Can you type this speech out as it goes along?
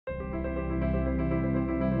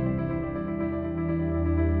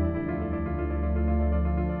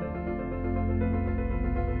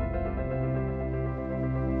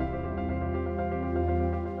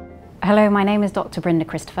Hello, my name is Dr. Brynda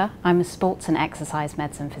Christopher. I'm a sports and exercise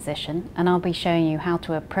medicine physician, and I'll be showing you how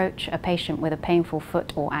to approach a patient with a painful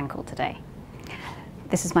foot or ankle today.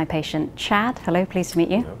 This is my patient Chad. Hello, pleased to meet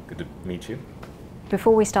you. Hello, good to meet you.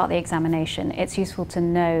 Before we start the examination, it's useful to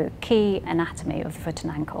know key anatomy of the foot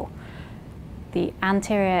and ankle. The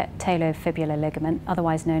anterior talofibular ligament,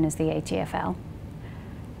 otherwise known as the ATFL,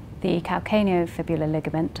 the calcaneofibular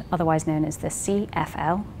ligament, otherwise known as the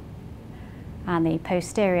CFL, and the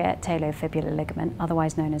posterior talofibular ligament,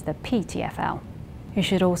 otherwise known as the PTFL. You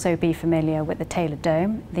should also be familiar with the talar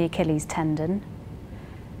dome, the Achilles tendon,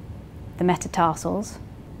 the metatarsals,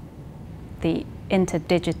 the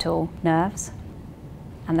interdigital nerves,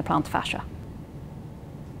 and the plantar fascia.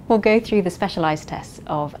 We'll go through the specialised tests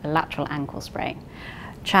of a lateral ankle sprain.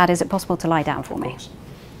 Chad, is it possible to lie down for me?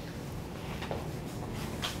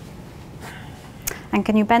 And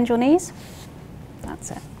can you bend your knees?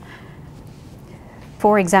 That's it.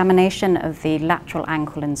 For examination of the lateral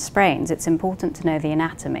ankle and sprains, it's important to know the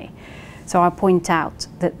anatomy. So I'll point out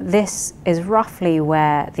that this is roughly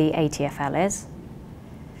where the ATFL is,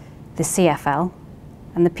 the CFL,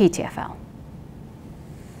 and the PTFL.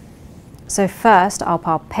 So first, I'll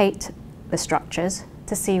palpate the structures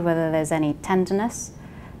to see whether there's any tenderness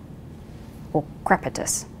or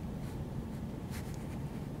crepitus.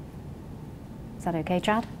 Is that okay,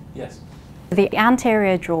 Chad? Yes. The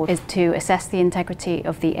anterior draw is to assess the integrity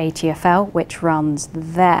of the ATFL, which runs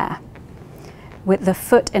there. With the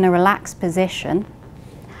foot in a relaxed position,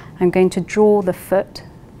 I'm going to draw the foot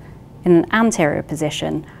in an anterior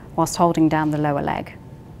position whilst holding down the lower leg.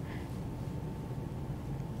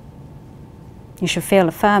 You should feel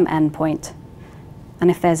a firm end point,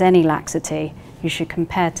 and if there's any laxity, you should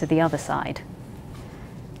compare to the other side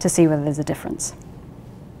to see whether there's a difference.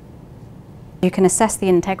 You can assess the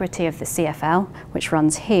integrity of the CFL, which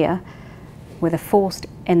runs here, with a forced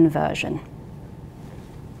inversion.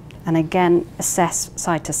 And again, assess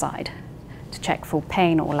side to side to check for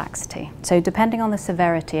pain or laxity. So depending on the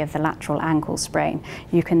severity of the lateral ankle sprain,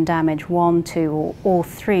 you can damage 1, 2, or all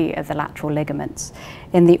 3 of the lateral ligaments,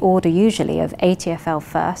 in the order usually of ATFL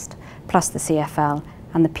first, plus the CFL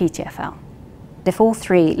and the PTFL. If all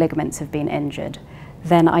 3 ligaments have been injured,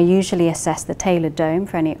 then I usually assess the talar dome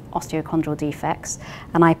for any osteochondral defects,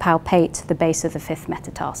 and I palpate the base of the 5th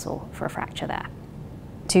metatarsal for a fracture there.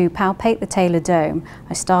 To palpate the talar dome,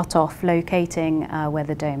 I start off locating where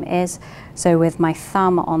the dome is. So with my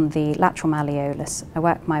thumb on the lateral malleolus, I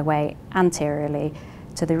work my way anteriorly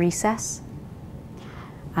to the recess.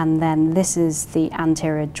 And then this is the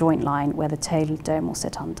anterior joint line where the talar dome will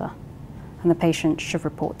sit under. And the patient should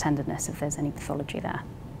report tenderness if there's any pathology there.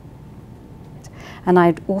 And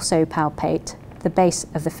I'd also palpate the base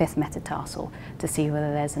of the 5th metatarsal to see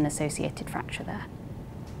whether there's an associated fracture there.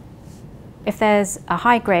 If there's a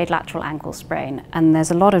high-grade lateral ankle sprain and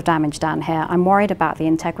there's a lot of damage down here, I'm worried about the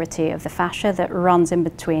integrity of the fascia that runs in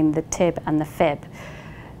between the tib and the fib.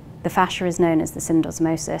 The fascia is known as the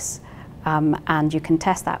syndesmosis, and you can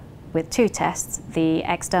test that with 2 tests: the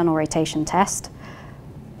external rotation test,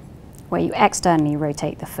 where you externally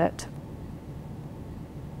rotate the foot,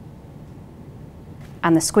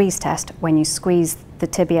 and the squeeze test, when you squeeze the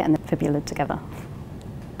tibia and the fibula together.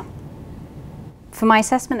 For my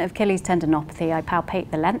assessment of Achilles tendinopathy, I palpate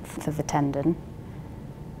the length of the tendon,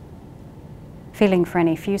 feeling for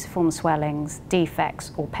any fusiform swellings,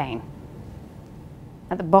 defects, or pain.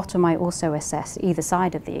 At the bottom, I also assess either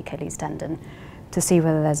side of the Achilles tendon to see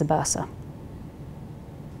whether there's a bursa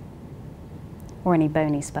or any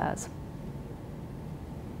bony spurs.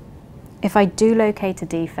 If I do locate a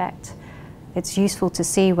defect, it's useful to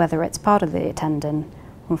see whether it's part of the tendon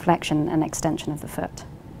or flexion and extension of the foot.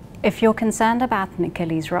 If you're concerned about an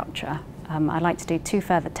Achilles rupture, I'd like to do 2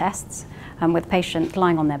 further tests with the patient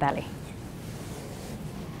lying on their belly.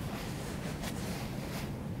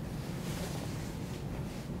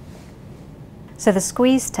 So the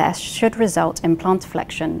squeeze test should result in plantar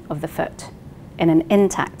flexion of the foot in an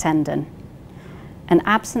intact tendon. An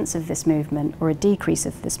absence of this movement or a decrease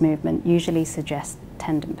of this movement usually suggests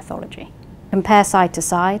tendon pathology. Compare side to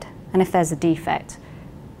side, and if there's a defect,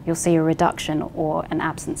 you'll see a reduction or an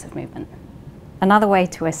absence of movement. Another way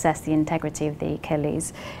to assess the integrity of the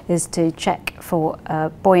Achilles is to check for a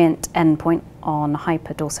buoyant endpoint on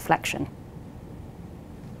hyperdorsiflexion,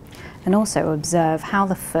 and also observe how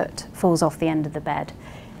the foot falls off the end of the bed.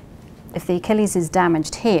 If the Achilles is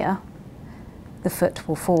damaged here, the foot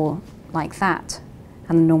will fall like that,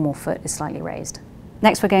 and the normal foot is slightly raised.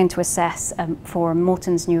 Next, we're going to assess for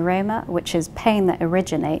Morton's neuroma, which is pain that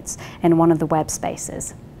originates in one of the web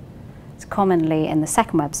spaces. It's commonly in the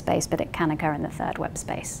 2nd web space, but it can occur in the 3rd web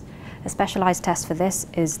space. A specialised test for this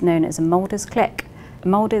is known as a Mulder's click. A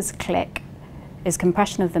Mulder's click is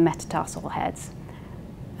compression of the metatarsal heads.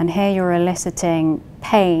 And here you're eliciting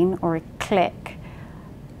pain or a click.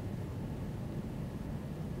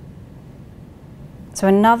 So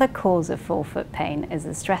another cause of forefoot pain is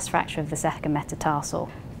the stress fracture of the second metatarsal.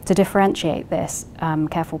 To differentiate this,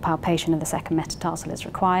 careful palpation of the second metatarsal is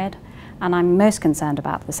required, and I'm most concerned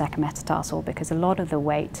about the second metatarsal because a lot of the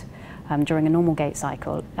weight during a normal gait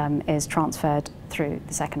cycle is transferred through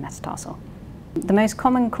the second metatarsal. The most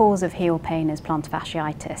common cause of heel pain is plantar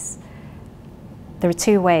fasciitis. There are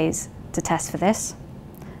two ways to test for this.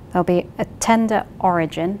 There'll be a tender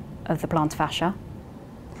origin of the plantar fascia.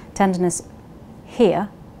 Tenderness here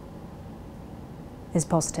is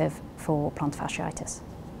positive for plantar fasciitis.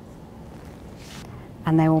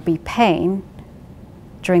 And there will be pain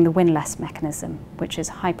during the windlass mechanism, which is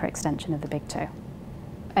hyperextension of the big toe.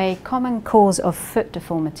 A common cause of foot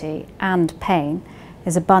deformity and pain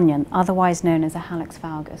is a bunion, otherwise known as a Hallux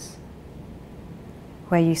valgus,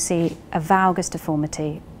 where you see a valgus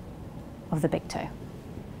deformity of the big toe.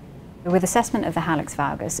 With assessment of the Hallux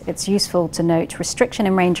valgus, it's useful to note restriction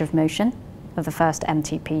in range of motion of the first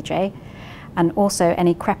MTPJ, and also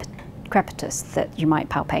any crepitus that you might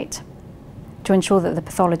palpate, to ensure that the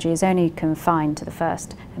pathology is only confined to the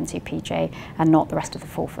first MTPJ and not the rest of the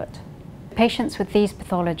forefoot. Patients with these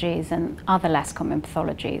pathologies and other less common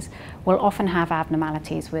pathologies will often have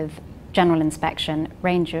abnormalities with general inspection,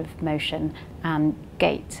 range of motion and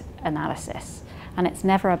gait analysis, and it's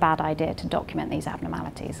never a bad idea to document these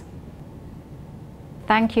abnormalities.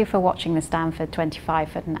 Thank you for watching the Stanford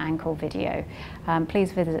 25-foot and ankle video.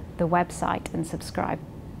 Please visit the website and subscribe.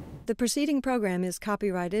 The preceding program is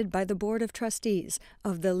copyrighted by the Board of Trustees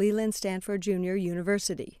of the Leland Stanford Junior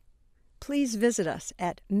University. Please visit us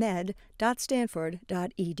at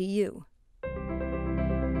med.stanford.edu.